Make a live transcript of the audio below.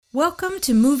Welcome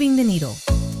to Moving the Needle.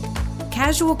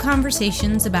 Casual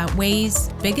conversations about ways,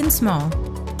 big and small,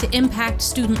 to impact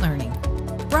student learning.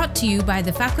 Brought to you by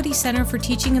the Faculty Center for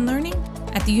Teaching and Learning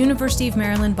at the University of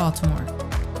Maryland, Baltimore.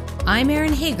 I'm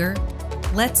Erin Hager.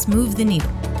 Let's move the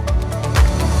needle.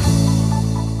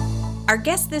 Our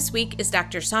guest this week is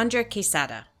Dr. Sandra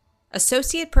Quesada,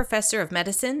 Associate Professor of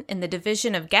Medicine in the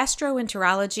Division of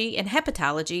Gastroenterology and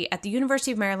Hepatology at the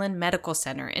University of Maryland Medical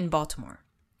Center in Baltimore.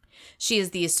 She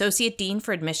is the Associate Dean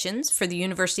for Admissions for the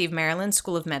University of Maryland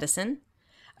School of Medicine,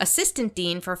 Assistant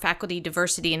Dean for Faculty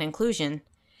Diversity and Inclusion,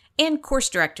 and Course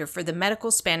Director for the Medical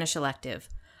Spanish Elective,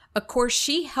 a course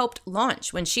she helped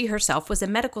launch when she herself was a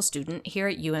medical student here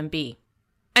at UMB.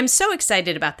 I'm so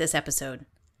excited about this episode.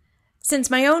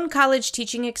 Since my own college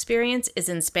teaching experience is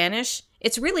in Spanish,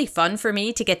 it's really fun for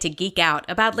me to get to geek out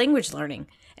about language learning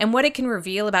and what it can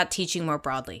reveal about teaching more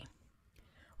broadly.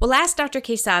 We'll ask Dr.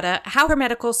 Quesada how her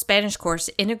medical Spanish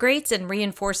course integrates and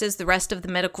reinforces the rest of the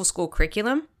medical school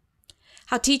curriculum,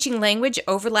 how teaching language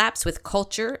overlaps with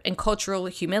culture and cultural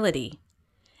humility,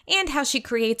 and how she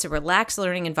creates a relaxed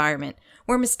learning environment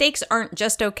where mistakes aren't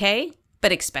just okay,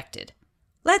 but expected.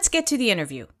 Let's get to the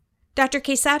interview. Dr.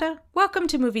 Quesada, welcome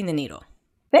to Moving the Needle.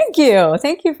 Thank you.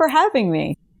 Thank you for having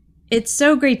me. It's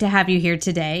so great to have you here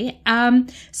today.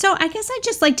 So I guess I'd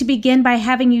just like to begin by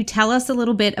having you tell us a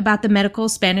little bit about the medical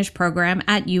Spanish program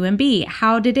at UMB.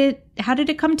 How did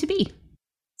it come to be?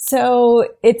 So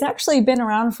it's actually been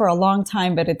around for a long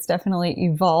time, but it's definitely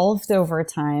evolved over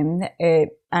time.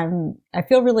 I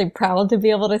feel really proud to be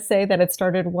able to say that it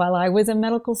started while I was a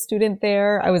medical student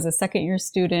there. I was a second year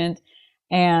student,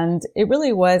 and it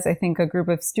really was, I think, a group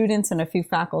of students and a few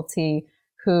faculty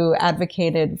who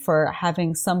advocated for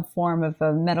having some form of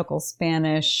a medical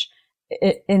Spanish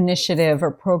initiative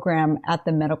or program at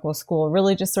the medical school,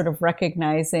 really just sort of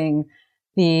recognizing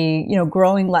the,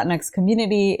 growing Latinx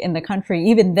community in the country.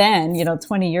 Even then,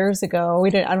 20 years ago, I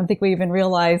don't think we even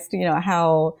realized,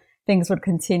 how things would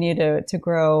continue to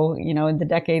grow, in the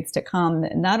decades to come,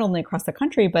 not only across the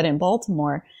country, but in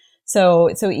Baltimore.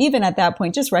 So even at that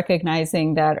point, just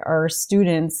recognizing that our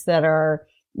students that are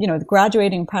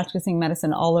graduating, practicing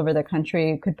medicine all over the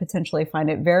country could potentially find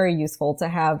it very useful to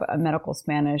have a medical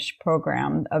Spanish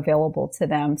program available to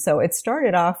them. So it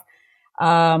started off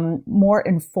more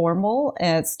informal.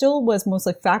 It still was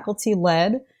mostly faculty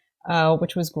led,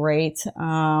 which was great.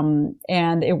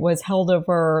 And it was held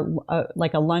over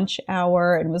like a lunch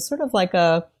hour. It was sort of like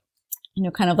a,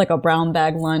 kind of like a brown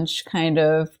bag lunch kind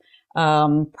of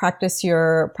practice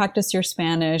your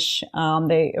Spanish.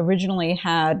 They originally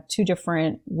had two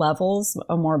different levels,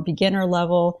 a more beginner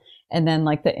level and then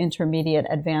like the intermediate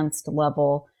advanced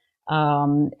level.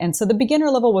 And so the beginner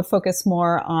level would focus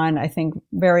more on, I think,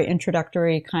 very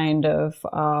introductory kind of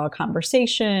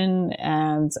conversation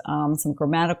and some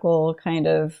grammatical kind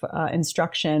of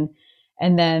instruction.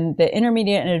 And then the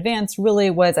intermediate and advanced really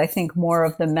was, I think, more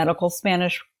of the medical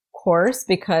Spanish course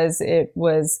because it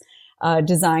was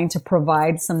designed to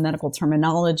provide some medical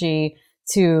terminology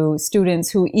to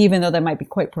students who, even though they might be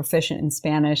quite proficient in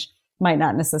Spanish, might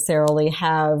not necessarily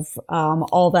have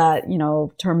all that,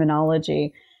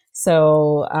 terminology.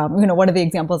 So, one of the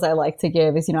examples I like to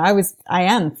give is, I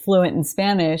am fluent in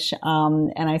Spanish,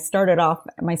 and I started off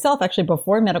myself actually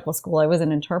before medical school. I was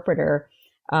an interpreter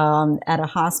at a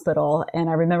hospital, and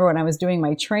I remember when I was doing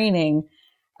my training,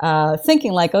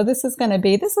 thinking like, oh, this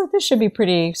should be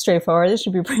pretty straightforward. This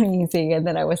should be pretty easy. And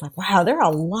then I was like, wow, there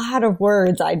are a lot of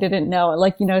words I didn't know.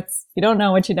 Like, you don't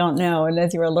know what you don't know. And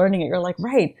as you were learning it, you're like,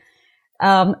 right.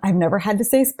 I've never had to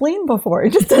say spleen before.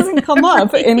 It just doesn't come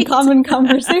up in common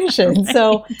conversation.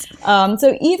 So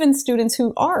even students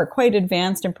who are quite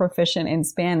advanced and proficient in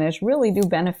Spanish really do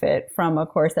benefit from a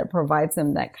course that provides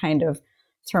them that kind of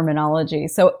terminology.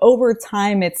 So over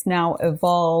time, it's now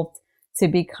evolved to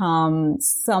become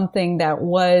something that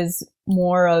was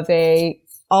more of a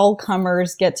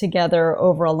all-comers get together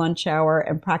over a lunch hour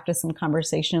and practice some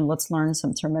conversation. Let's learn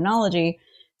some terminology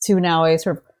to now a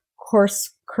sort of course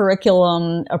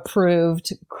curriculum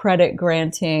approved credit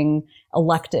granting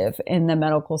elective in the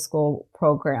medical school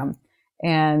program.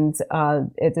 And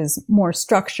it is more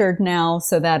structured now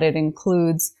so that it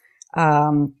includes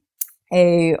usually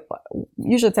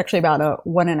it's actually about a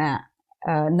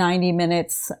 90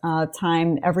 minutes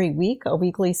time every week, a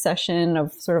weekly session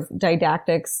of sort of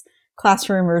didactics,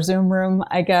 classroom or Zoom room,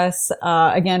 I guess.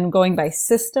 Again, going by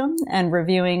system and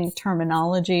reviewing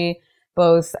terminology,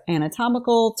 both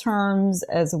anatomical terms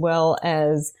as well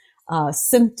as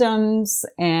symptoms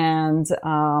and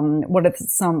what if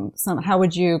how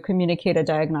would you communicate a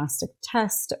diagnostic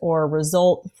test or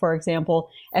result, for example,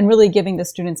 and really giving the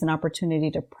students an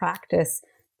opportunity to practice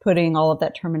putting all of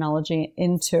that terminology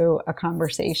into a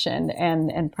conversation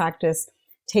and practice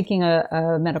taking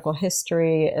a medical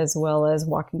history as well as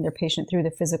walking their patient through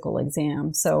the physical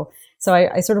exam. So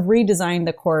I sort of redesigned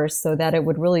the course so that it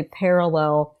would really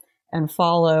parallel and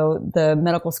follow the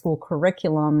medical school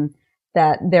curriculum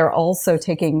that they're also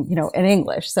taking, in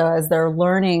English. So as they're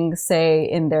learning, say,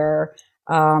 in their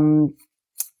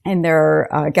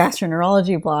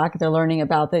gastroenterology block, they're learning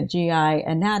about the GI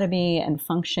anatomy and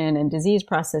function and disease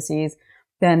processes.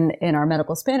 Then in our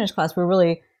medical Spanish class, we're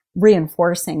really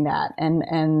reinforcing that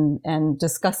and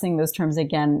discussing those terms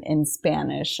again in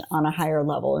Spanish on a higher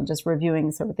level and just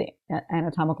reviewing sort of the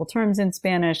anatomical terms in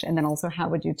Spanish. And then also, how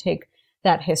would you take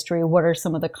that history? What are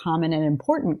some of the common and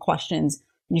important questions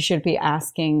you should be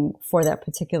asking for that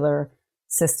particular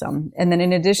system? And then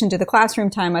in addition to the classroom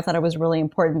time, I thought it was really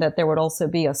important that there would also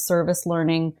be a service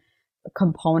learning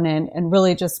component and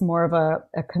really just more of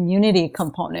a community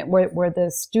component where the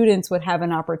students would have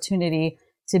an opportunity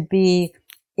to be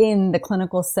in the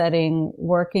clinical setting,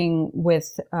 working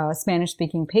with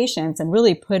Spanish-speaking patients and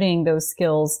really putting those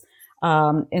skills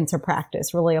into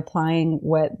practice, really applying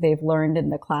what they've learned in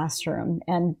the classroom.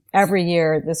 And every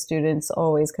year, the students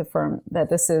always confirm that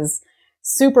this is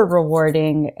super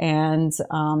rewarding and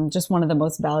just one of the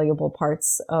most valuable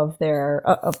parts of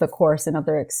the course and of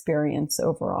their experience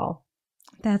overall.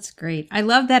 That's great. I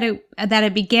love that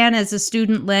it began as a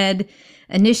student-led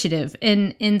initiative.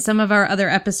 In some of our other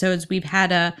episodes, we've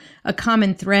had a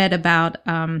common thread about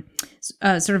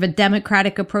sort of a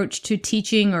democratic approach to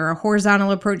teaching or a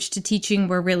horizontal approach to teaching,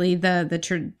 where really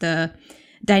the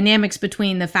dynamics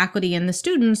between the faculty and the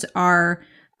students are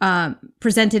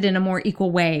presented in a more equal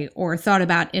way or thought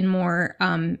about in more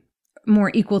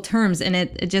equal terms. And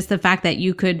it just the fact that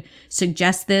you could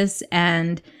suggest this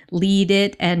and lead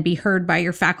it and be heard by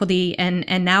your faculty and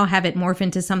now have it morph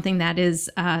into something that is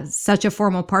such a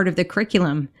formal part of the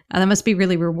curriculum. That must be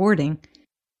really rewarding.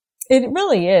 It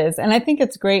really is. And I think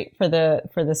it's great for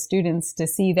the students to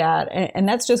see that. And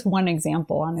that's just one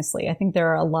example, honestly. I think there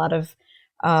are a lot of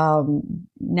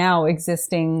now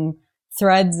existing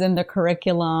threads in the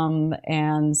curriculum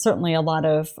and certainly a lot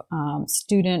of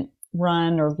student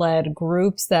run or led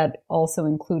groups that also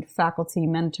include faculty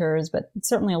mentors, but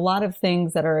certainly a lot of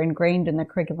things that are ingrained in the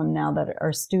curriculum now that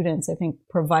our students, I think,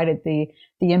 provided the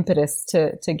impetus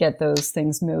to get those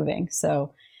things moving.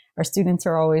 So our students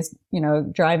are always,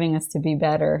 driving us to be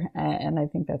better. And I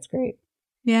think that's great.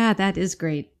 Yeah, that is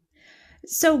great.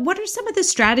 So what are some of the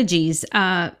strategies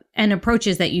and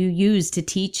approaches that you use to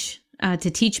teach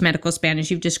medical Spanish?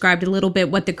 You've described a little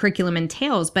bit what the curriculum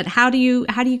entails, but how do you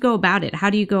go about it? How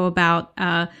do you go about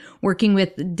working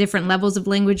with different levels of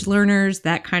language learners,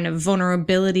 that kind of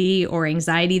vulnerability or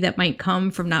anxiety that might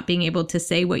come from not being able to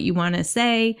say what you want to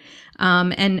say?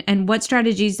 And what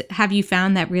strategies have you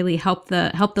found that really help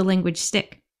the language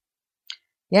stick?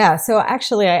 Yeah, so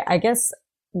actually, I guess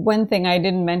one thing I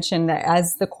didn't mention, that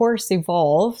as the course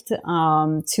evolved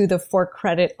to the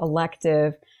 4-credit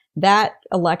elective, that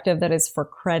elective that is for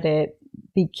credit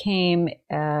became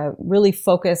really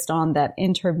focused on that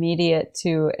intermediate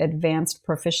to advanced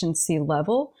proficiency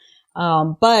level,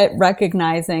 but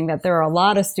recognizing that there are a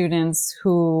lot of students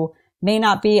who may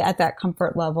not be at that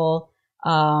comfort level.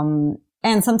 And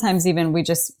sometimes even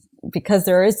because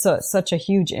there is such a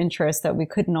huge interest that we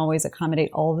couldn't always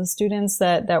accommodate all the students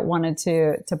that wanted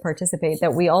to participate,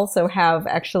 that we also have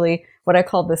actually what I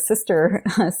call the sister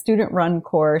student run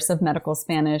course of medical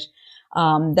Spanish,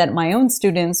 that my own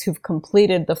students who've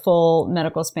completed the full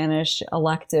medical Spanish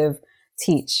elective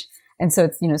teach. And so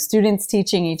it's, students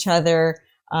teaching each other.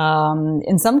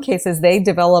 In some cases, they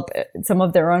develop some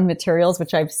of their own materials,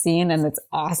 which I've seen, and it's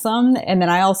awesome. And then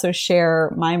I also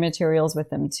share my materials with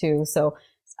them too. So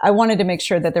I wanted to make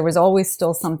sure that there was always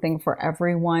still something for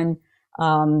everyone,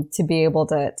 to be able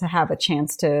to have a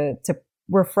chance to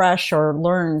refresh or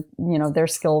learn, their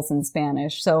skills in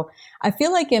Spanish. So I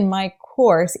feel like in my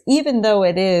course, even though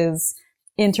it is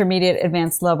intermediate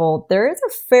advanced level, there is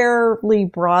a fairly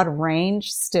broad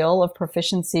range still of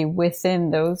proficiency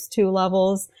within those two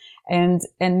levels. And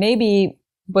maybe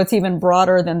what's even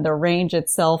broader than the range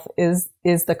itself is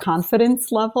the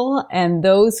confidence level. And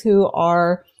those who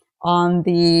are on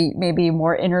the maybe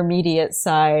more intermediate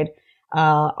side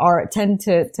tend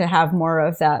to have more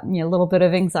of that, little bit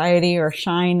of anxiety or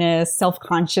shyness,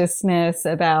 self-consciousness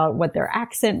about what their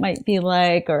accent might be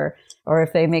like, or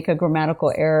if they make a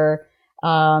grammatical error.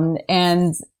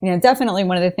 And definitely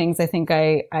one of the things I think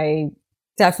I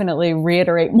definitely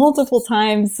reiterate multiple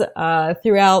times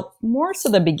throughout more so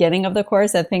the beginning of the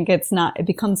course. I think it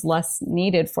becomes less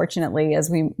needed, fortunately, as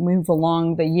we move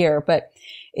along the year. But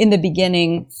in the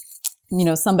beginning,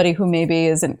 somebody who maybe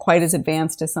isn't quite as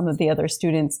advanced as some of the other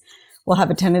students will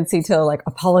have a tendency to like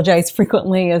apologize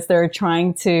frequently as they're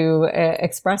trying to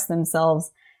express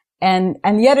themselves. And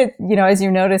yet it, as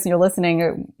you notice and you're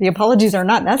listening, the apologies are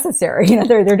not necessary.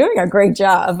 They're doing a great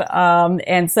job.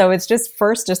 And so it's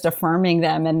just affirming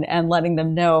them and letting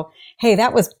them know, hey,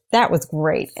 that was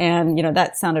great. And,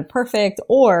 that sounded perfect.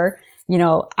 Or,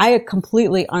 I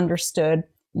completely understood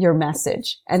your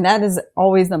message. And that is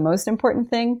always the most important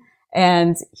thing.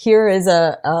 And here is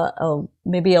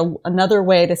maybe another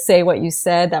way to say what you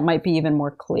said that might be even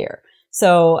more clear.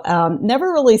 So,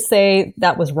 never really say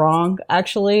that was wrong,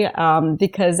 actually,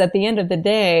 because at the end of the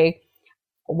day,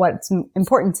 what's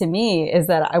important to me is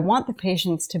that I want the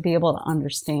patients to be able to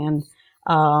understand,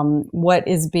 what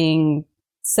is being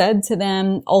said to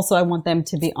them. Also, I want them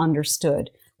to be understood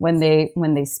when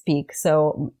they speak.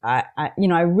 So I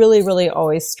really, really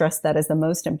always stress that as the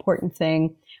most important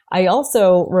thing. I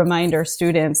also remind our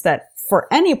students that for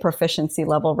any proficiency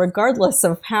level, regardless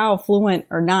of how fluent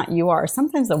or not you are,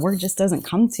 sometimes the word just doesn't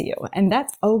come to you, and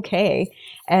that's okay.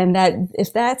 And that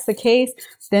if that's the case,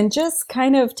 then just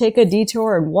kind of take a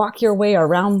detour and walk your way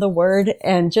around the word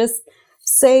and just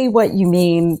say what you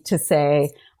mean to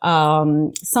say.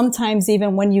 Sometimes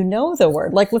even when you know the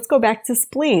word, like let's go back to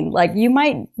spleen. Like you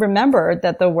might remember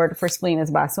that the word for spleen is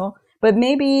vaso, but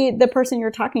maybe the person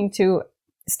you're talking to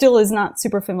still is not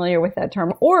super familiar with that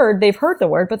term, or they've heard the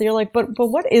word, but they're like, but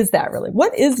what is that really?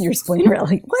 What is your spleen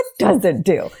really? What does it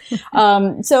do?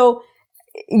 So,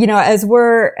 as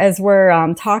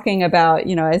we're talking about,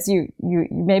 as you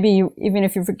even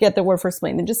if you forget the word for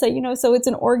spleen, then just say, so it's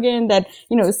an organ that,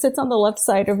 sits on the left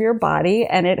side of your body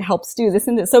and it helps do this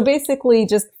and this. So basically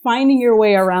just finding your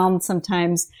way around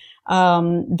sometimes,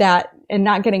 that, and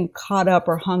not getting caught up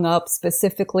or hung up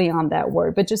specifically on that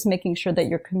word, but just making sure that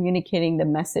you're communicating the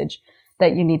message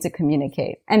that you need to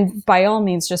communicate. And by all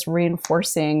means, just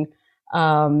reinforcing,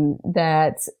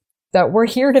 that we're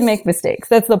here to make mistakes.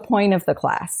 That's the point of the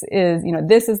class is,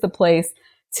 this is the place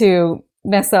to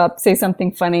mess up, say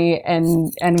something funny,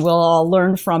 and we'll all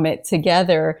learn from it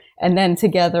together, and then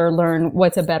together learn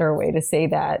what's a better way to say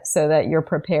that so that you're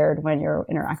prepared when you're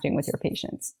interacting with your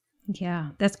patients. Yeah,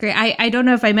 that's great. I don't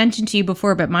know if I mentioned to you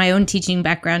before, but my own teaching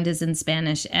background is in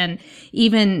Spanish. And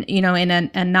even, in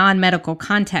a non-medical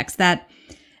context, that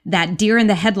deer in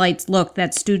the headlights look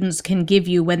that students can give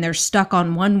you when they're stuck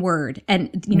on one word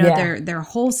and, their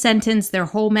whole sentence, their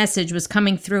whole message was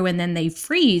coming through and then they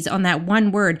freeze on that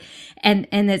one word. And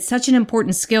it's such an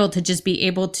important skill to just be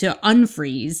able to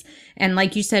unfreeze. And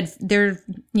like you said, there,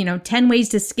 10 ways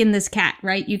to skin this cat,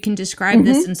 right? You can describe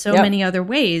this in so many other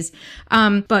ways.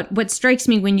 But what strikes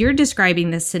me when you're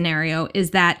describing this scenario is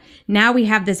that now we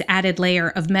have this added layer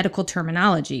of medical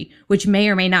terminology, which may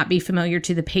or may not be familiar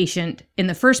to the patient in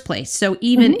the first place. So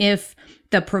even if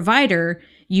the provider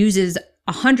uses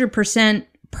 100%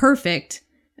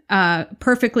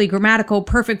 perfectly grammatical,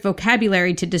 perfect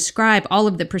vocabulary to describe all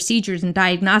of the procedures and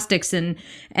diagnostics and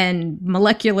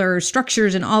molecular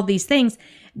structures and all these things,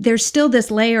 there's still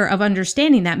this layer of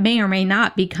understanding that may or may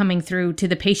not be coming through to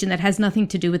the patient that has nothing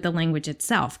to do with the language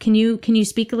itself. Can you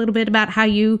speak a little bit about how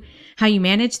you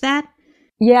manage that?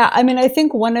 Yeah, I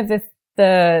think one of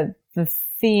the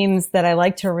themes that I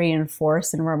like to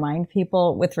reinforce and remind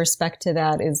people with respect to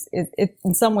that is it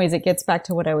in some ways it gets back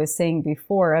to what I was saying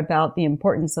before about the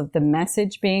importance of the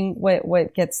message being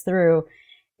what gets through,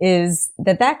 is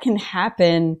that can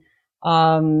happen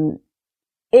in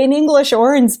English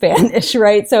or in Spanish,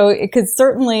 right? So it could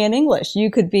certainly in English, you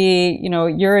could be,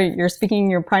 you're speaking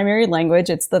your primary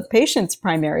language, it's the patient's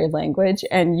primary language,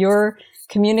 and you're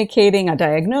communicating a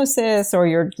diagnosis or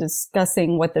you're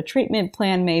discussing what the treatment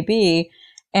plan may be.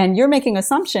 And you're making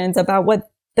assumptions about what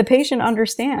the patient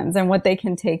understands and what they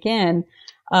can take in.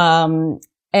 And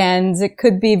it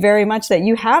could be very much that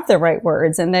you have the right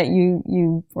words and that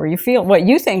you feel what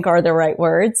you think are the right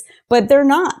words, but they're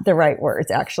not the right words,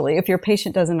 actually. If your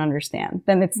patient doesn't understand,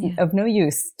 then it's of no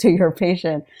use to your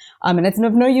patient. And it's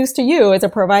of no use to you as a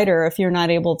provider if you're not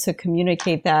able to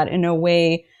communicate that in a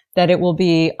way that it will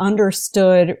be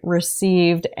understood,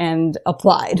 received, and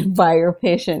applied by your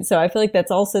patient. So I feel like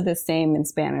that's also the same in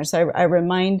Spanish. So I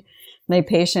remind my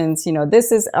patients,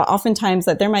 this is oftentimes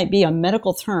that there might be a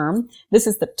medical term. This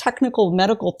is the technical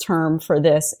medical term for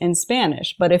this in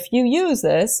Spanish. But if you use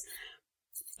this,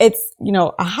 it's,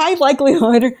 a high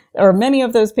likelihood, or many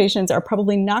of those patients are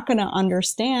probably not going to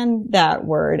understand that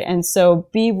word. And so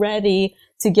be ready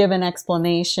to give an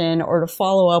explanation or to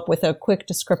follow up with a quick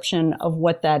description of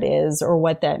what that is or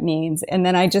what that means. And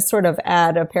then I just sort of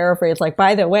add a paraphrase like,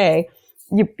 by the way,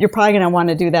 you're probably going to want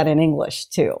to do that in English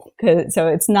too. So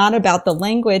it's not about the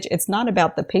language. It's not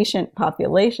about the patient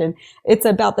population. It's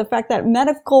about the fact that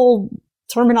medical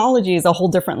terminology is a whole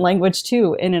different language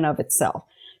too, in and of itself.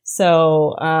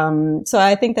 So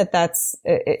I think that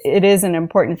it is an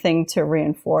important thing to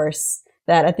reinforce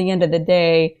that at the end of the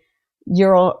day,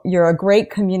 you're a great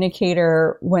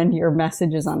communicator when your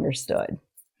message is understood.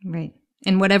 Right.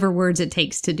 And whatever words it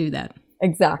takes to do that.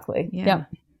 Exactly. Yeah.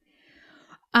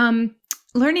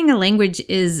 Learning a language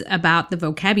is about the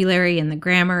vocabulary and the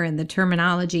grammar and the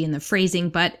terminology and the phrasing,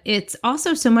 but it's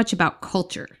also so much about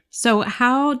culture. So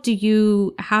how do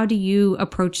you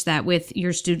approach that with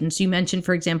your students? You mentioned,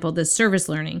 for example, the service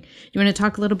learning. You want to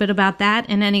talk a little bit about that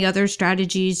and any other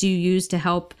strategies you use to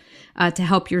help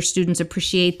your students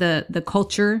appreciate the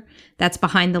culture that's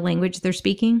behind the language they're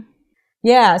speaking?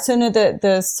 Yeah. So no,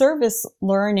 the service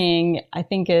learning, I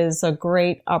think, is a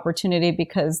great opportunity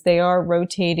because they are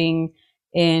rotating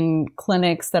in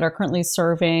clinics that are currently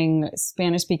serving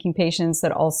Spanish-speaking patients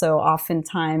that also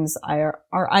oftentimes are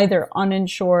either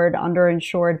uninsured,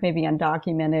 underinsured, maybe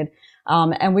undocumented.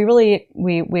 And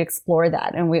we explore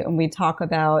that, and we talk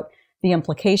about the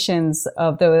implications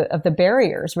of the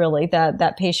barriers really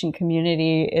that patient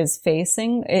community is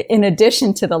facing, in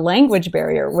addition to the language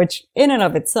barrier, which in and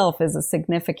of itself is a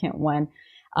significant one.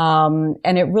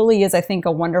 And it really is, I think,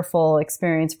 a wonderful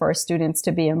experience for our students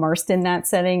to be immersed in that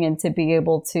setting and to be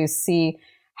able to see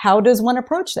how does one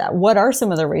approach that? What are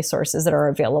some of the resources that are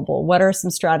available? What are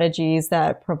some strategies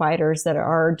that providers that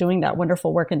are doing that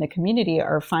wonderful work in the community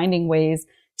are finding ways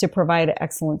to provide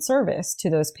excellent service to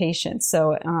those patients?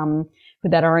 So,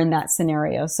 that are in that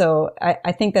scenario. So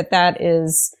I think that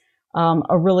is,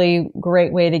 a really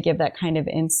great way to give that kind of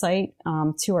insight,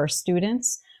 to our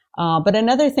students. But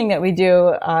another thing that we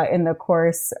do in the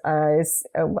course is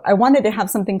I wanted to have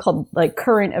something called like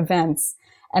current events.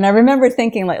 And I remember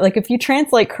thinking like if you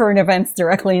translate current events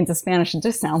directly into Spanish, it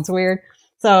just sounds weird.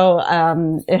 So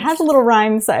it has a little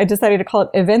rhyme, so I decided to call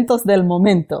it Eventos del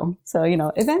Momento. So,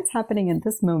 events happening in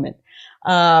this moment.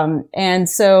 And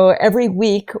so every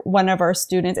week, one of our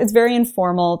students, it's very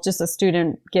informal, just a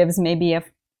student gives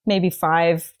maybe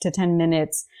 5 to 10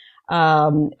 minutes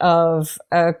of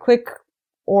a quick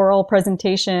oral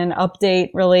presentation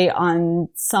update really on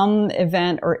some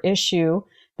event or issue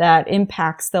that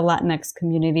impacts the Latinx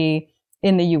community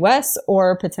in the US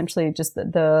or potentially just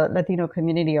the Latino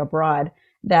community abroad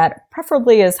that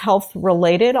preferably is health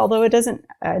related, although it doesn't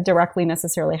directly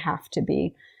necessarily have to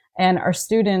be. And our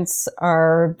students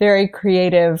are very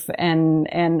creative and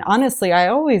honestly, I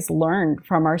always learn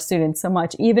from our students so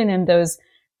much, even in those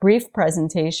brief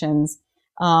presentations.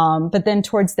 But then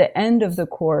towards the end of the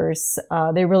course,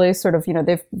 they really sort of,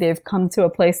 they've come to a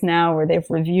place now where they've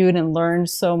reviewed and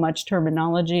learned so much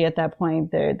terminology at that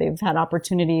point. They've had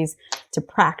opportunities to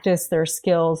practice their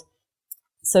skills.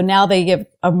 So now they give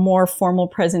a more formal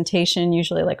presentation,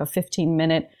 usually like a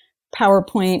 15-minute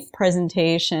PowerPoint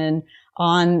presentation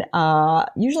on,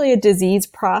 usually a disease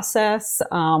process,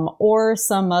 or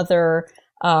some other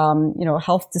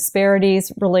health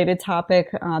disparities related topic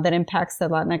that impacts the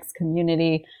Latinx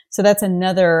community. So that's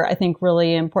another, I think,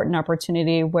 really important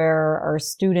opportunity where our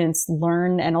students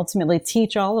learn and ultimately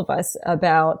teach all of us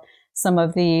about some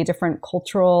of the different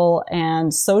cultural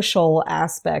and social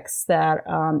aspects that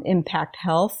impact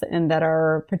health and that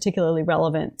are particularly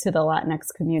relevant to the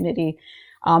Latinx community.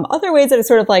 Other ways that it's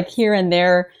sort of like here and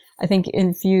there, I think,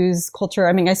 infuse culture.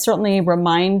 I mean, I certainly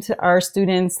remind our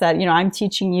students that, I'm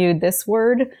teaching you this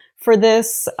word for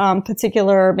this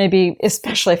particular, maybe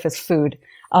especially if it's food.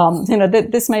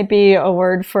 This might be a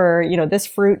word for, this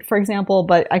fruit, for example,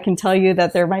 but I can tell you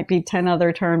that there might be 10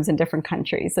 other terms in different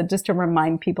countries. So just to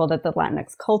remind people that the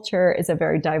Latinx culture is a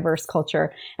very diverse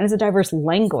culture and it's a diverse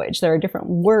language. There are different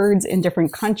words in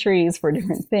different countries for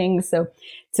different things. So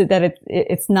that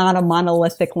it's not a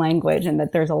monolithic language and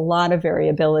that there's a lot of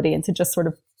variability, and to just sort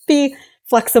of be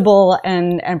flexible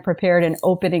and prepared and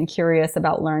open and curious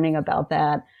about learning about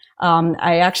that.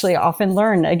 I actually often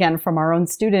learn again from our own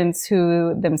students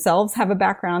who themselves have a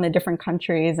background in different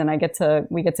countries, and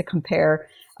we get to compare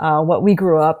what we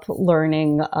grew up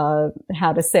learning,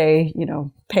 how to say,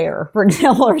 pear, for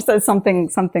example, or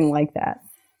something like that.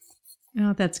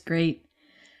 Oh, that's great.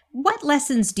 What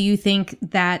lessons do you think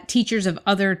that teachers of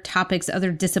other topics,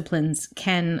 other disciplines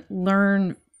can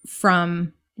learn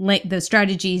from the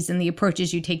strategies and the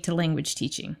approaches you take to language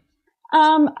teaching?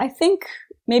 I think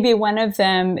maybe one of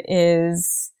them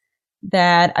is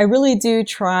that I really do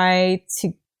try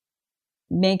to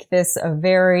make this a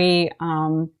very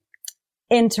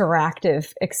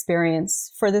interactive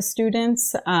experience for the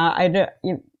students.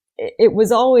 it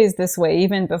was always this way,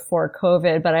 even before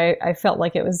COVID, but I felt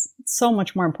like it was so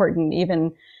much more important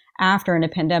even after in a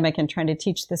pandemic and trying to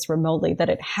teach this remotely, that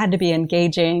it had to be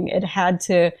engaging. It had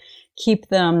to keep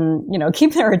them,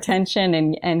 keep their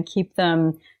attention and keep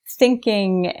them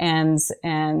thinking and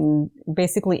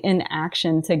basically in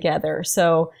action together.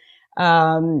 So,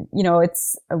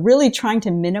 it's really trying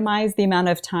to minimize the amount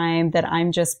of time that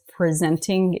I'm just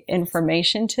presenting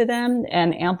information to them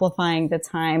and amplifying the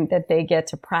time that they get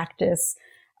to practice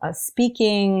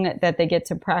speaking, that they get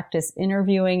to practice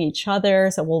interviewing each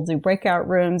other. So we'll do breakout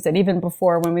rooms. And even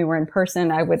before, when we were in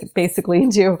person, I would basically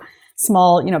do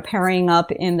small, pairing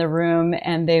up in the room,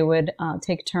 and they would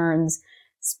take turns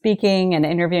speaking and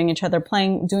interviewing each other,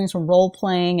 doing some role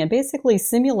playing and basically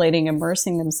simulating,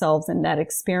 immersing themselves in that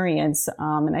experience.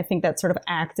 And I think that sort of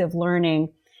active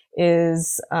learning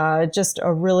is just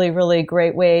a really, really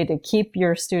great way to keep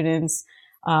your students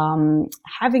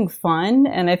having fun.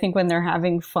 And I think when they're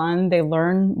having fun, they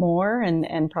learn more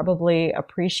and probably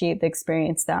appreciate the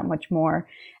experience that much more.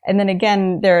 And then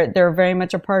again, they're very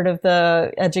much a part of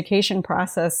the education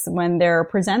process when they're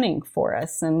presenting for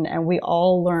us, and we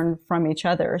all learn from each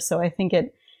other. So I think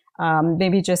it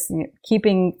maybe just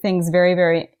keeping things very,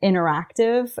 very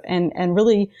interactive and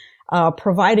really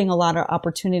providing a lot of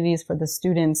opportunities for the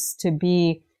students to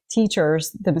be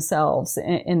teachers themselves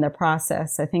in the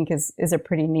process, I think is a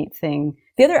pretty neat thing.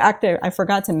 The other I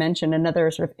forgot to mention,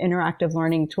 another sort of interactive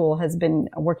learning tool has been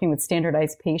working with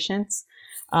standardized patients,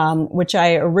 which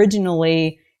I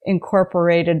originally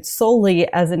incorporated solely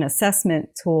as an assessment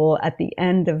tool at the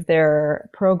end of their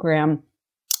program.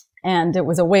 And it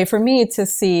was a way for me to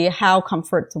see how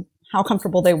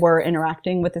comfortable they were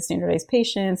interacting with the standardized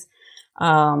patients,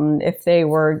 if they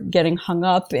were getting hung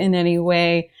up in any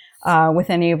way, with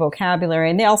any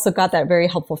vocabulary. And they also got that very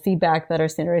helpful feedback that our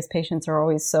standardized patients are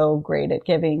always so great at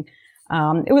giving.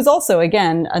 It was also,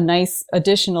 again, a nice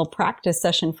additional practice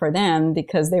session for them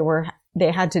because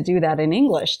they had to do that in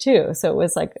English too. So it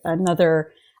was like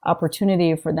another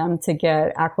opportunity for them to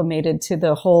get acclimated to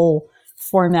the whole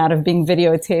format of being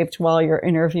videotaped while you're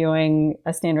interviewing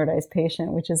a standardized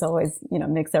patient, which is always,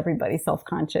 makes everybody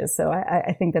self-conscious. So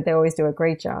I think that they always do a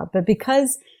great job. But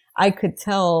because I could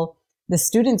tell the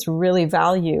students really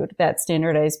valued that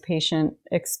standardized patient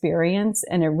experience,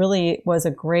 and it really was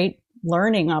a great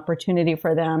learning opportunity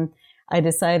for them, I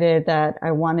decided that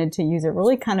I wanted to use it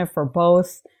really kind of for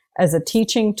both as a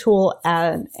teaching tool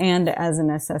and as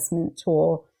an assessment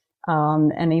tool.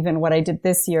 And even what I did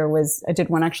this year was I did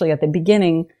one actually at the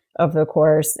beginning of the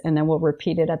course, and then we'll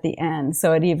repeat it at the end.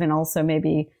 So it even also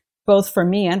maybe both for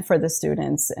me and for the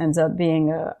students ends up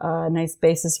being a nice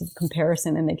basis of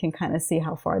comparison, and they can kind of see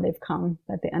how far they've come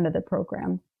at the end of the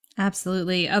program.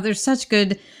 Absolutely. Oh, there's such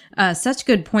good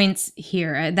points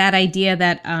here. That idea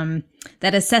that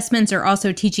that assessments are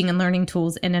also teaching and learning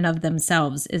tools in and of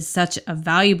themselves is such a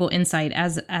valuable insight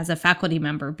as a faculty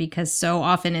member, because so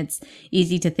often it's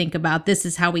easy to think about this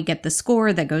is how we get the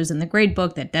score that goes in the grade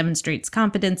book that demonstrates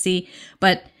competency,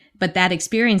 but that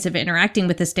experience of interacting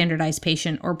with a standardized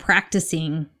patient or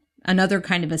practicing another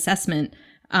kind of assessment,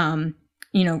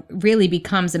 really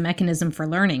becomes a mechanism for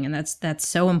learning, and that's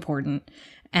so important.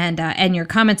 And your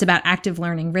comments about active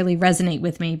learning really resonate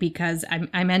with me because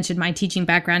I mentioned my teaching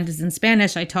background is in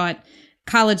Spanish. I taught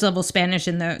college level Spanish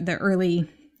in the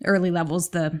early levels,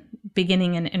 the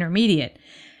beginning and intermediate.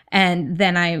 And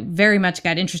then I very much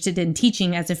got interested in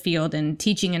teaching as a field and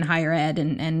teaching in higher ed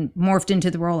and morphed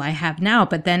into the role I have now.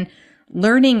 But then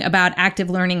learning about active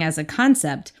learning as a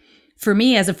concept, for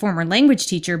me as a former language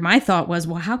teacher, my thought was,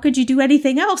 well, how could you do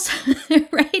anything else,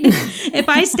 right? If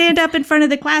I stand up in front of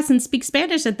the class and speak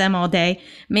Spanish at them all day,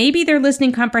 maybe their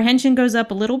listening comprehension goes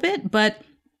up a little bit, but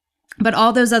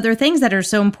all those other things that are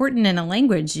so important in a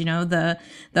language, the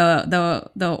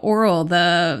oral,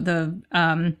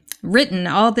 the written,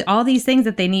 all these things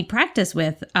that they need practice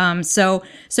with. So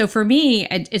for me,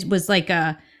 it was like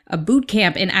a boot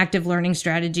camp in active learning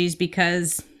strategies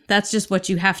because that's just what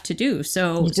you have to do.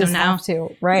 So now, have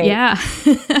to, right? Yeah.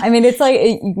 I mean, it's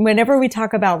like whenever we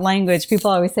talk about language, people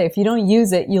always say, if you don't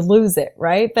use it, you lose it,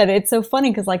 right? But it's so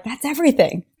funny because that's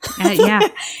everything. Yeah.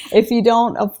 If you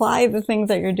don't apply the things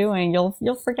that you're doing,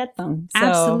 you'll forget them. So,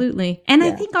 absolutely. And yeah.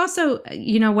 I think also,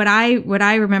 what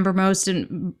I remember most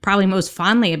and probably most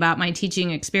fondly about my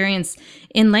teaching experience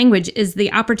in language is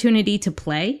the opportunity to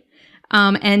play.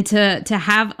 And to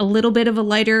have a little bit of a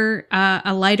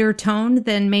lighter tone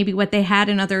than maybe what they had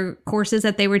in other courses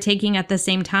that they were taking at the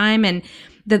same time, and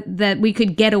that we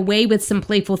could get away with some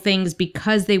playful things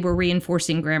because they were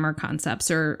reinforcing grammar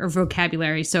concepts or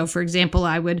vocabulary. So, for example,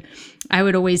 I would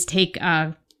always take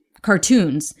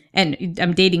cartoons, and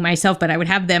I'm dating myself, but I would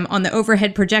have them on the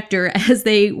overhead projector as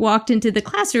they walked into the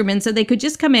classroom. And so they could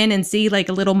just come in and see like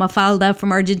a little Mafalda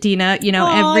from Argentina,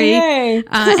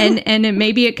 and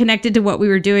maybe it connected to what we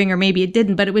were doing, or maybe it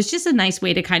didn't, but it was just a nice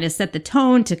way to kind of set the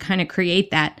tone, to kind of create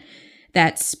that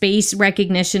space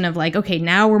recognition of like, okay,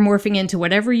 now we're morphing into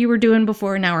whatever you were doing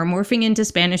before. Now we're morphing into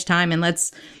Spanish time, and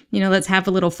let's have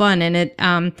a little fun. And it,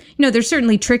 there's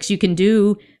certainly tricks you can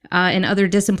do in other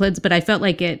disciplines, but I felt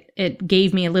like it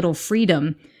gave me a little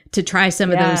freedom to try some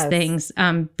of those things,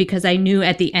 because I knew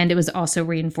at the end it was also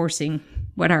reinforcing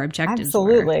what our objectives were.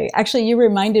 Absolutely. Actually, you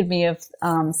reminded me of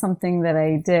something that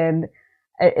I did.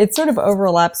 It sort of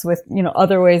overlaps with,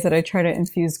 other ways that I try to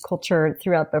infuse culture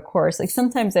throughout the course. Like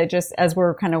sometimes I just, as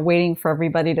we're kind of waiting for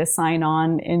everybody to sign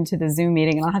on into the Zoom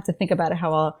meeting, and I'll have to think about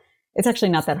it's actually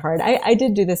not that hard. I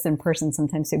did do this in person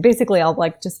sometimes too. Basically, I'll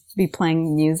like just be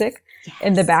playing music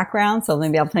in the background. So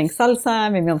maybe I'm playing salsa,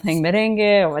 maybe I'm playing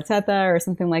merengue or bachata or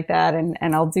something like that.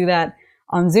 And I'll do that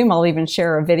on Zoom. I'll even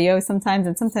share a video sometimes.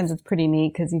 And sometimes it's pretty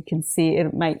neat because you can see,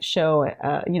 it might show,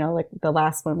 like the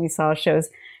last one we saw shows,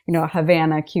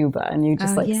 Havana, Cuba. And you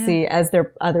just see as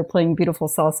they're playing beautiful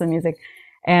salsa music.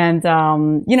 And,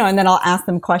 and then I'll ask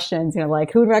them questions,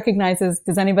 like who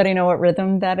does anybody know what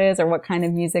rhythm that is or what kind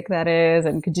of music that is?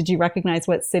 And did you recognize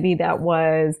what city that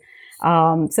was?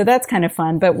 So that's kind of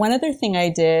fun. But one other thing I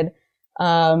did,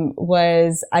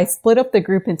 was I split up the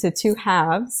group into two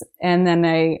halves, and then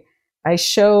I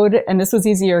showed, and this was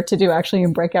easier to do actually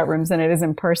in breakout rooms than it is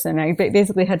in person. I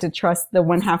basically had to trust the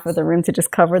one half of the room to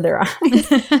just cover their eyes.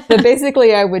 But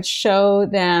basically I would show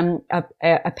them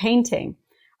a painting.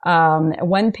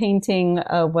 One painting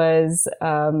was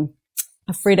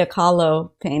a Frida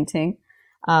Kahlo painting,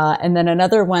 and then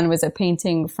another one was a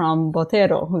painting from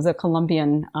Botero, who's a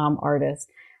Colombian artist.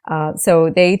 So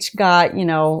they each got,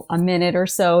 a minute or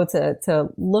so to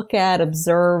look at,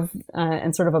 observe,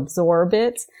 and sort of absorb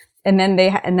it. And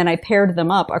then I paired them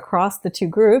up across the two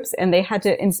groups, and they had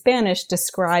to, in Spanish,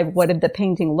 describe what did the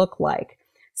painting look like,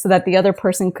 so that the other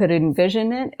person could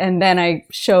envision it. And then I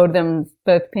showed them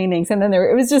both paintings. And then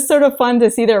it was just sort of fun to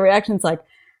see their reactions, like,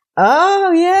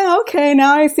 oh yeah, okay,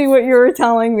 now I see what you were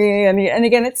telling me. And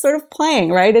again, it's sort of playing,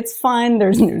 right? It's fun.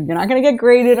 You're not going to get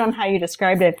graded on how you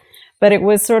described it, but it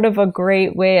was sort of a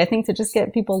great way, I think, to just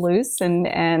get people loose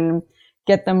and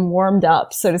get them warmed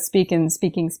up, so to speak, in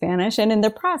speaking Spanish. And in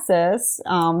the process,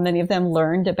 many of them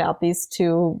learned about these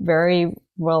two very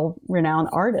well-renowned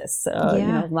artists,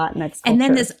 Latinx culture. And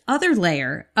then this other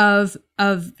layer of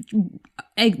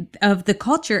the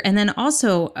culture. And then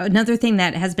also another thing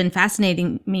that has been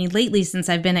fascinating me lately since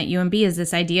I've been at UMB is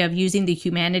this idea of using the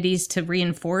humanities to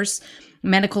reinforce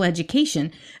medical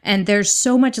education. And there's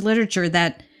so much literature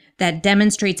that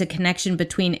demonstrates a connection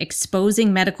between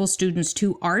exposing medical students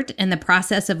to art and the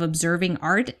process of observing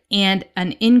art and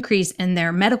an increase in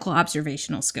their medical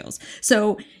observational skills.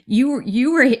 So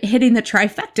you were hitting the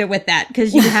trifecta with that,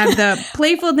 because you have the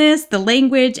playfulness, the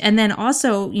language, and then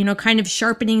also, kind of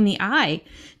sharpening the eye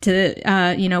to,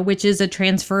 which is a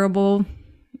transferable,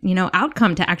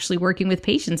 outcome to actually working with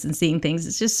patients and seeing things.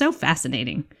 It's just so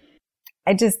fascinating.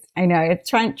 I know it's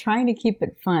trying to keep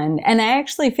it fun. And I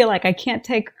actually feel like I can't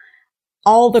take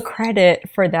all the credit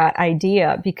for that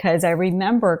idea, because I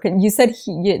remember you said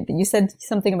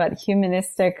something about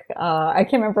humanistic. I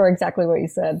can't remember exactly what you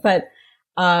said, but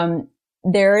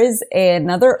there is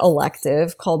another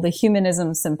elective called the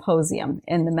Humanism Symposium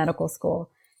in the medical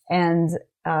school. And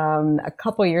a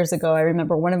couple years ago, I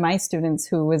remember one of my students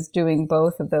who was doing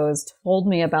both of those told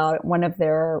me about one of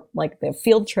their, like, the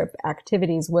field trip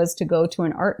activities was to go to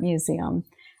an art museum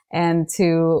and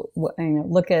to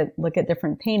look at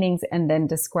different paintings and then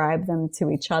describe them to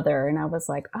each other. And I was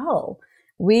like, oh,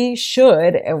 we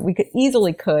should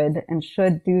and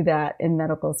should do that in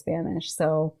medical Spanish.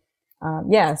 So,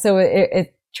 so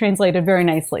it translated very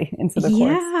nicely into the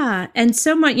course. Yeah. And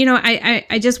so much,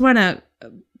 I just want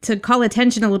to call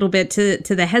attention a little bit to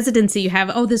the hesitancy you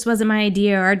have. Oh, this wasn't my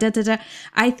idea, or da-da-da.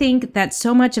 I think that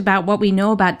so much about what we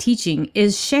know about teaching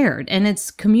is shared and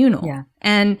it's communal. Yeah.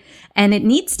 And it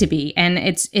needs to be. And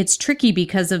it's tricky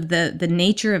because of the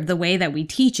nature of the way that we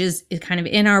teach is kind of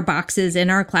in our boxes,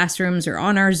 in our classrooms, or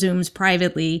on our Zooms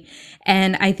privately.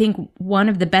 And I think one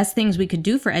of the best things we could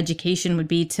do for education would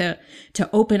be to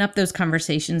open up those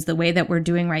conversations the way that we're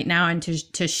doing right now, and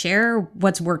to share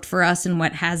what's worked for us and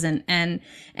what hasn't, and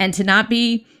to not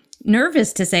be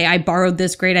nervous to say, I borrowed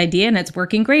this great idea and it's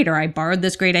working great, or I borrowed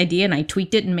this great idea and I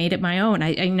tweaked it and made it my own.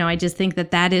 I just think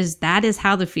that is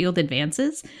how the field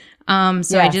advances.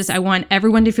 Yes. I want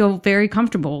everyone to feel very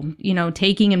comfortable,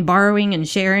 taking and borrowing and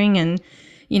sharing, and,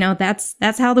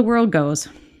 that's how the world goes.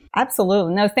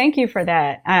 Absolutely. No, thank you for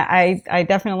that. I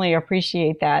definitely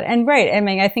appreciate that. And right. I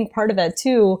mean, I think part of that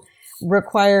too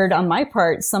required on my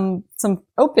part some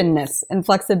openness and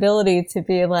flexibility to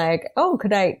be like, oh,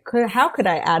 how could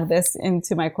I add this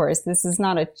into my course? This is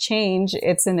not a change.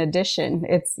 It's an addition.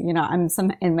 It's,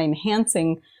 I'm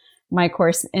enhancing my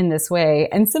course in this way.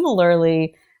 And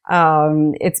similarly,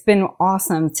 it's been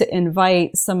awesome to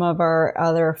invite some of our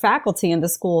other faculty in the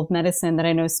School of Medicine that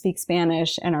I know speak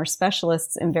Spanish and are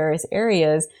specialists in various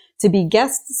areas to be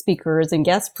guest speakers and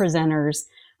guest presenters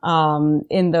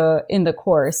in the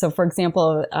course. So, for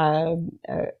example,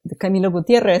 Camilo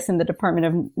Gutierrez in the Department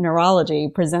of Neurology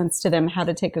presents to them how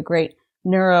to take a great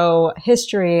neuro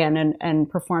history and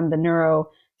perform the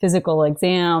neurophysical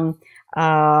exam.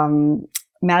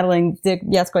 Madeline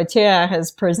Diaz-Goitia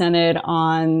has presented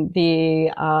on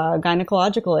the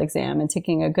gynecological exam and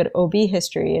taking a good OB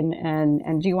history and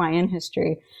GYN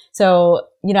history. So,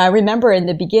 I remember in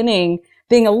the beginning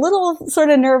being a little sort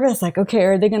of nervous, like, okay,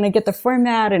 are they going to get the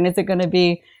format? And is it going to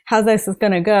be, how's this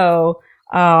going to go?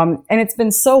 And it's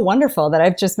been so wonderful that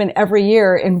I've just been every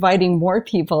year inviting more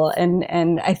people.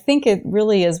 And I think it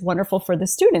really is wonderful for the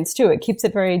students too. It keeps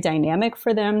it very dynamic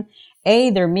for them.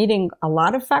 They're meeting a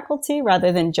lot of faculty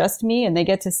rather than just me, and they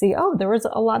get to see, oh, there was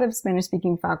a lot of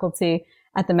Spanish-speaking faculty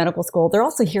at the medical school. They're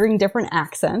also hearing different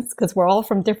accents because we're all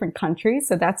from different countries.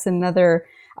 So that's another,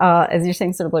 as you're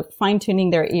saying, sort of like fine-tuning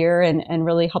their ear and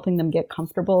really helping them get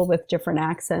comfortable with different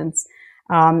accents.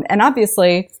 And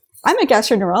obviously, I'm a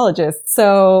gastroenterologist,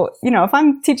 so, if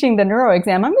I'm teaching the neuro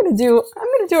exam, I'm going to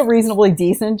do a reasonably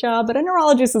decent job, but a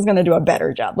neurologist is going to do a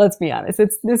better job. Let's be honest.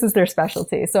 This is their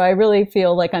specialty. So I really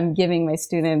feel like I'm giving my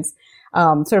students,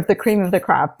 sort of the cream of the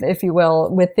crop, if you will,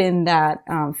 within that,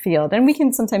 field. And we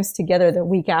can sometimes together the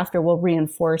week after, we'll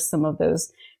reinforce some of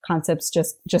those concepts,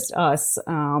 just us,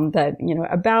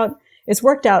 that, it's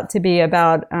worked out to be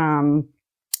about,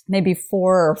 maybe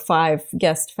 4 or 5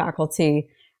 guest faculty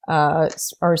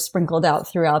are sprinkled out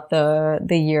throughout the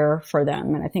year for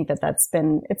them. And I think that's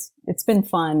been, it's been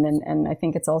fun. And I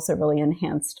think it's also really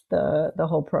enhanced the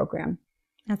whole program.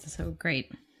 That's so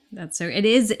great. It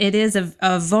is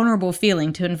a vulnerable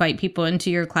feeling to invite people into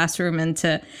your classroom and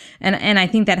I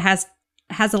think that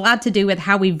has a lot to do with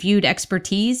how we viewed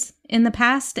expertise in the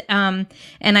past. And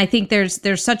I think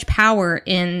there's such power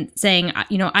in saying,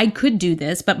 I could do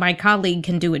this, but my colleague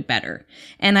can do it better.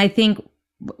 And I think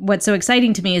what's so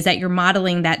exciting to me is that you're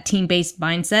modeling that team-based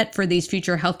mindset for these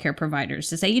future healthcare providers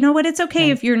to say, it's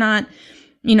okay if you're not,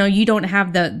 you don't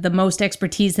have the most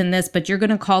expertise in this, but you're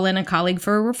going to call in a colleague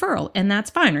for a referral, and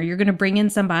that's fine. Or you're going to bring in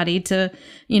somebody to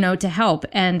help.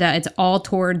 And it's all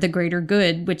toward the greater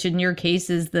good, which in your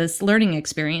case is this learning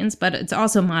experience, but it's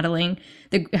also modeling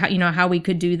how we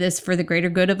could do this for the greater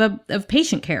good of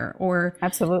patient care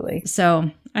Absolutely.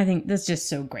 So I think that's just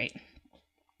so great.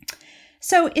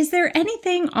 So is there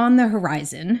anything on the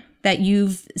horizon that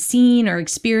you've seen or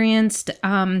experienced,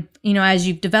 as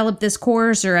you've developed this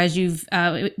course or as you've,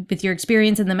 with your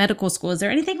experience in the medical school, is there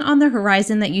anything on the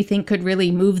horizon that you think could really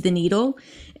move the needle,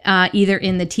 either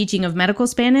in the teaching of medical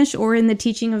Spanish or in the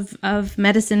teaching of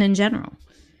medicine in general?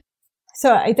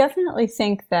 So I definitely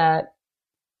think that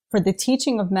for the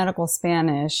teaching of medical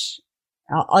Spanish,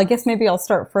 I guess maybe I'll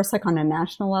start first like on a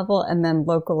national level and then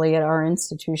locally at our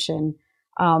institution.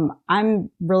 I'm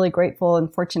really grateful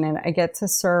and fortunate. I get to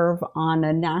serve on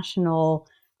a national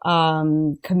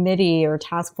committee or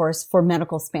task force for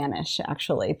medical Spanish,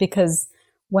 actually, because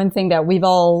one thing that we've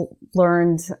all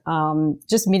learned,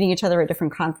 just meeting each other at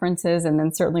different conferences, and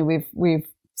then certainly we've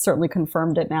certainly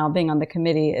confirmed it now being on the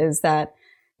committee, is that,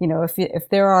 if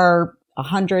there are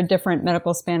 100 different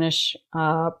medical Spanish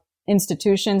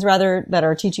institutions rather that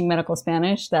are teaching medical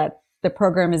Spanish, that the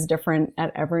program is different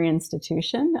at every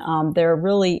institution. There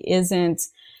really isn't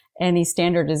any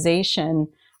standardization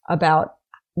about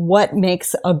what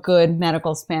makes a good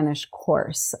medical Spanish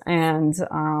course and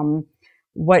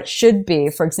what should be,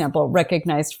 for example,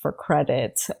 recognized for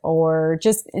credit, or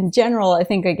just in general. I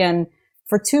think, again,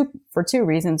 for two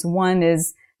reasons. One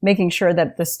is making sure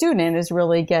that the student is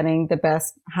really getting the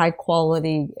best high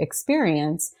quality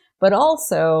experience, but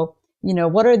also,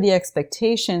 what are the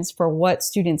expectations for what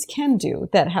students can do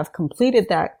that have completed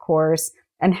that course,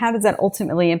 and how does that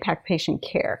ultimately impact patient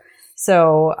care?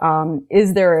 So,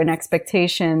 is there an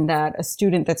expectation that a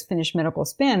student that's finished medical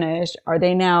Spanish, are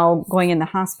they now going in the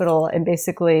hospital and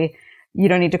basically you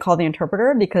don't need to call the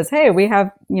interpreter because, hey, we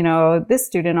have, this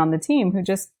student on the team who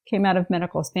just came out of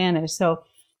medical Spanish. So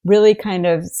really kind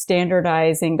of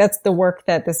standardizing, that's the work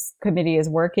that this committee is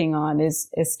working on, is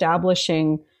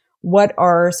establishing what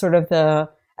are sort of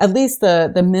at least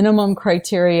the minimum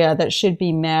criteria that should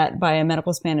be met by a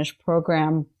medical Spanish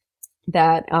program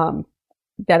that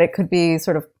that it could be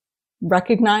sort of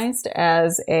recognized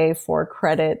as a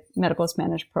 4-credit medical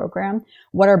Spanish program.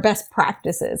 What are best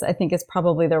practices, I think, is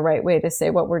probably the right way to say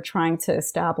what we're trying to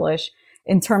establish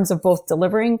in terms of both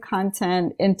delivering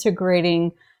content,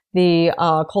 integrating the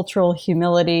cultural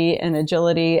humility and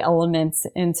agility elements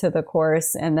into the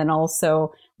course, and then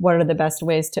also what are the best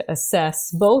ways to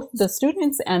assess both the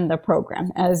students and the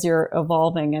program as you're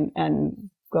evolving and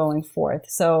going forth.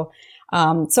 So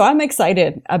I'm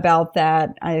excited about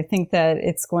that. I think that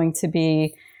it's going to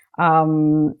be,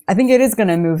 I think it is going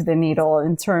to move the needle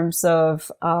in terms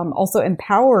of also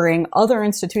empowering other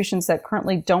institutions that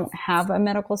currently don't have a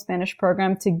medical Spanish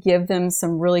program to give them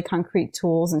some really concrete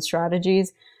tools and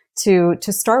strategies to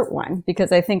start one.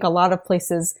 Because I think a lot of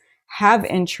places have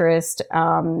interest,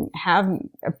 have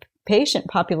a patient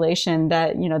population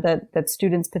that, that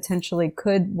students potentially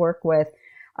could work with.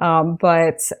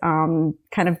 But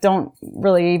kind of don't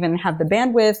really even have the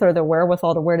bandwidth or the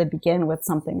wherewithal to where to begin with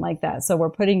something like that. So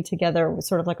we're putting together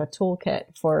sort of like a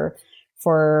toolkit for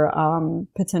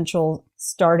potential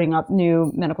starting up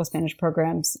new medical Spanish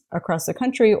programs across the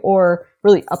country, or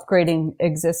really upgrading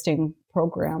existing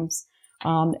programs.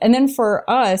 And then for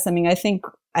us, I mean, I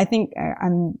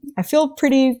feel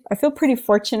pretty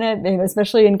fortunate,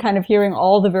 especially in kind of hearing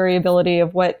all the variability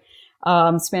of what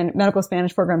medical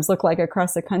Spanish programs look like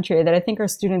across the country, that I think our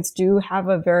students do have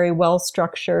a very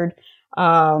well-structured,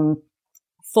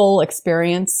 full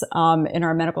experience in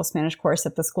our medical Spanish course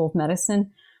at the School of Medicine.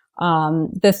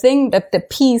 The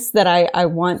piece that I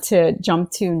want to jump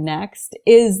to next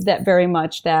is that very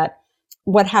much that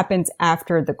what happens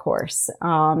after the course.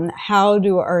 How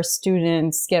do our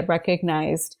students get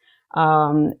recognized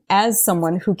as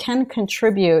someone who can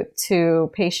contribute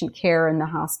to patient care in the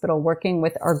hospital, working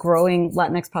with our growing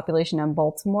Latinx population in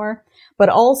Baltimore, but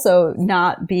also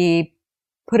not be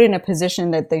put in a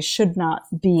position that they should not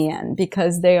be in,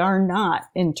 because they are not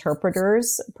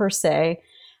interpreters per se.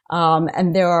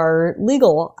 And there are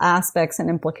legal aspects and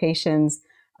implications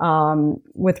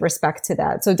with respect to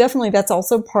that. So definitely that's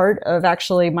also part of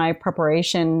actually my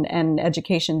preparation and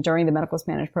education during the medical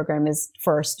Spanish program, is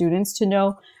for our students to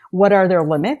know what are their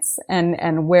limits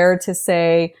and where to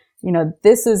say,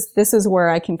 this is where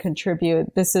I can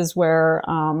contribute. This is where,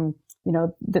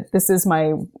 this is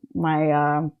my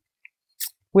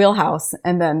wheelhouse.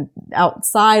 And then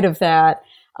outside of that,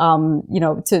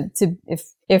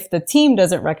 if the team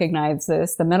doesn't recognize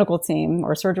this, the medical team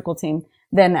or surgical team,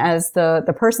 then as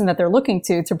the person that they're looking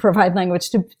to provide language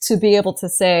to be able to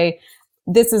say,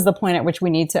 this is the point at which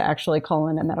we need to actually call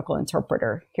in a medical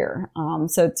interpreter here.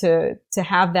 So to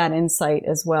have that insight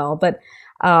as well. But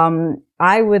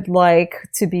I would like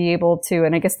to be able to,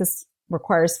 and I guess this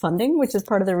requires funding, which is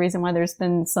part of the reason why there's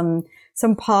been some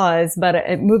pause.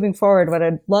 But moving forward, what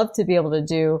I'd love to be able to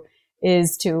do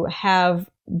is to have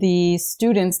the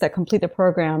students that complete the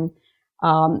program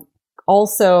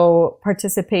also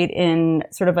participate in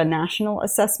sort of a national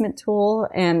assessment tool.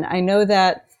 And I know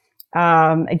that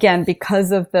again,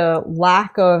 because of the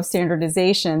lack of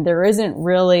standardization, there isn't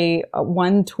really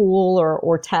one tool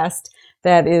or test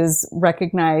that is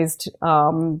recognized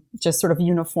just sort of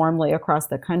uniformly across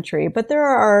the country. But there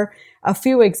are a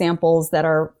few examples that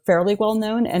are fairly well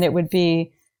known, and it would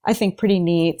be, I think, pretty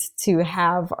neat to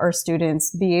have our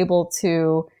students be able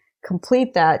to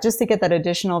complete that, just to get that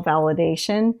additional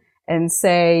validation and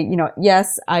say,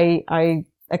 yes, I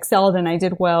excelled and I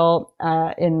did well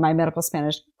in my medical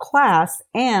Spanish class,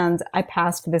 and I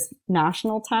passed this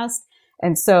national test.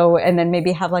 And then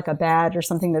maybe have like a badge or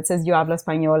something that says "Yo hablo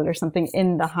español" or something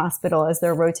in the hospital as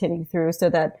they're rotating through, so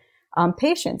that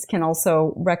patients can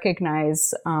also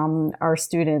recognize our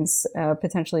students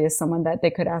potentially as someone that they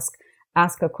could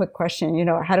ask a quick question.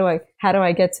 How do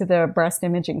I get to the breast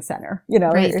imaging center?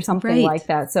 Right, or something right. like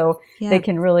that. So they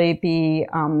can really be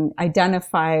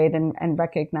identified and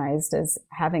recognized as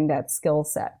having that skill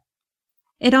set.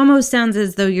 It almost sounds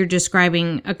as though you're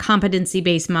describing a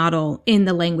competency-based model in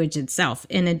the language itself,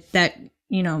 and that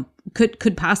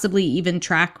could possibly even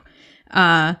track,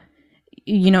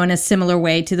 in a similar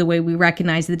way to the way we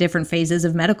recognize the different phases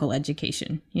of medical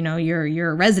education.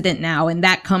 You're a resident now, and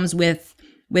that comes with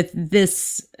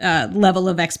this level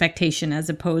of expectation, as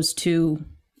opposed to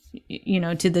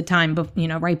to the time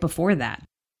right before that.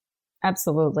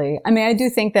 Absolutely. I mean, I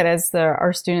do think that as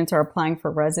our students are applying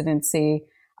for residency,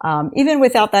 even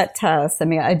without that test, I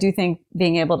mean, I do think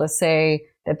being able to say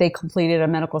that they completed a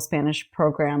medical Spanish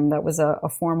program that was a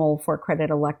formal 4-credit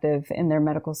elective in their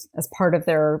as part of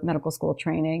their medical school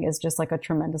training is just like a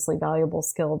tremendously valuable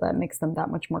skill that makes them that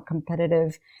much more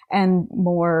competitive and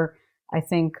more I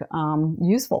think,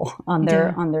 useful on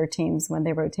their teams when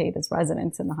they rotate as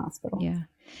residents in the hospital. Yeah.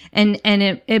 And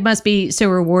it must be so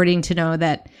rewarding to know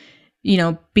that,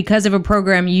 because of a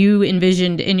program you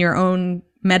envisioned in your own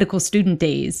medical student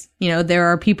days, there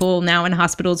are people now in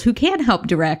hospitals who can help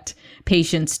direct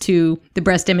patients to the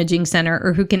breast imaging center,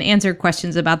 or who can answer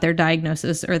questions about their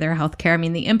diagnosis or their healthcare. I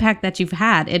mean, the impact that you've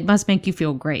had, it must make you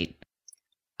feel great.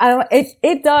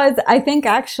 It does. I think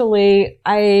actually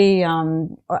I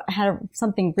had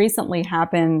something recently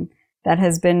happen that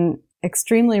has been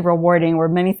extremely rewarding, where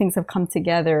many things have come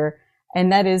together.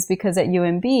 And that is because at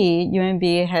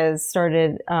UMB has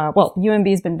started, UMB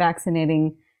has been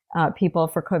vaccinating people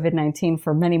for COVID-19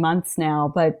 for many months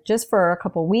now, but just for a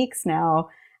couple weeks now,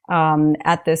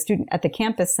 at the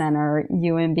campus center,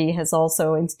 UMB has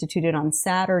also instituted on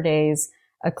Saturdays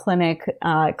a clinic,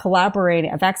 a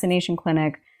vaccination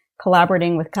clinic,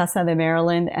 collaborating with Casa de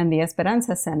Maryland and the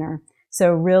Esperanza Center.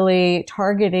 So really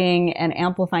targeting and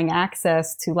amplifying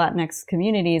access to Latinx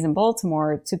communities in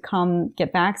Baltimore to come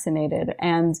get vaccinated.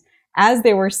 And as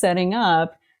they were setting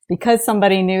up, because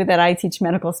somebody knew that I teach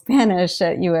medical Spanish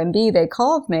at UMB, they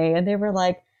called me and they were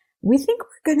like, "We think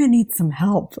we're going to need some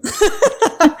help."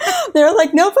 They were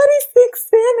like, "Nobody speaks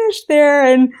Spanish there."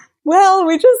 And well,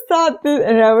 we just thought that,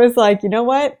 and I was like, you know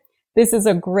what? This is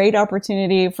a great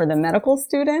opportunity for the medical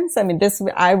students. I mean,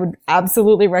 I would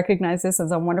absolutely recognize this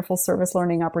as a wonderful service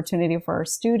learning opportunity for our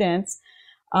students.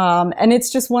 And it's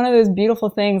just one of those beautiful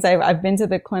things. I've been to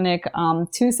the clinic,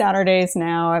 2 Saturdays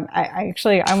now. I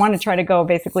want to try to go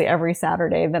basically every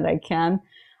Saturday that I can.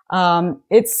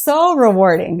 It's so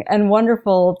rewarding and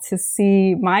wonderful to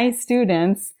see my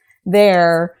students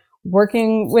there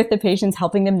working with the patients,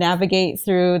 helping them navigate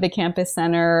through the campus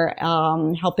center,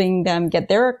 helping them get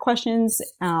their questions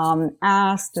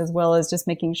asked, as well as just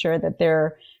making sure that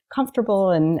they're comfortable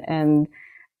and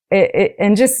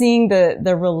just seeing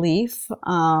the relief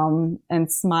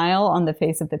and smile on the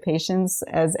face of the patients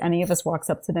as any of us walks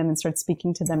up to them and starts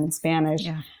speaking to them in Spanish.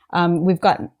 Yeah. We've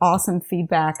gotten awesome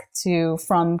feedback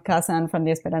from Casa and from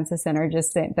the Esperanza Center,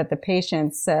 just that the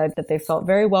patients said that they felt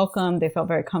very welcome, they felt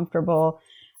very comfortable.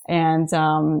 And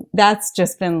that's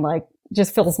just been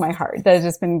just fills my heart. That has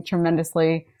just been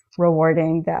tremendously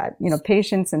rewarding that,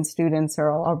 patients and students are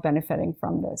all benefiting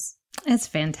from this. It's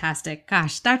fantastic.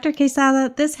 Gosh, Dr.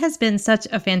 Quesada, this has been such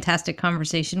a fantastic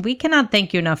conversation. We cannot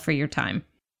thank you enough for your time.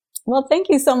 Well, thank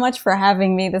you so much for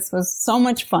having me. This was so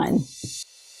much fun.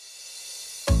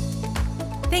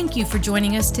 Thank you for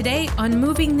joining us today on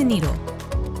Moving the Needle.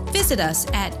 Visit us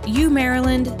at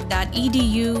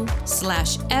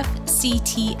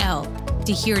umaryland.edu/FCTL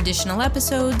to hear additional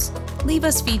episodes, leave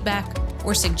us feedback,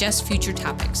 or suggest future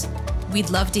topics. We'd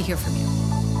love to hear from you.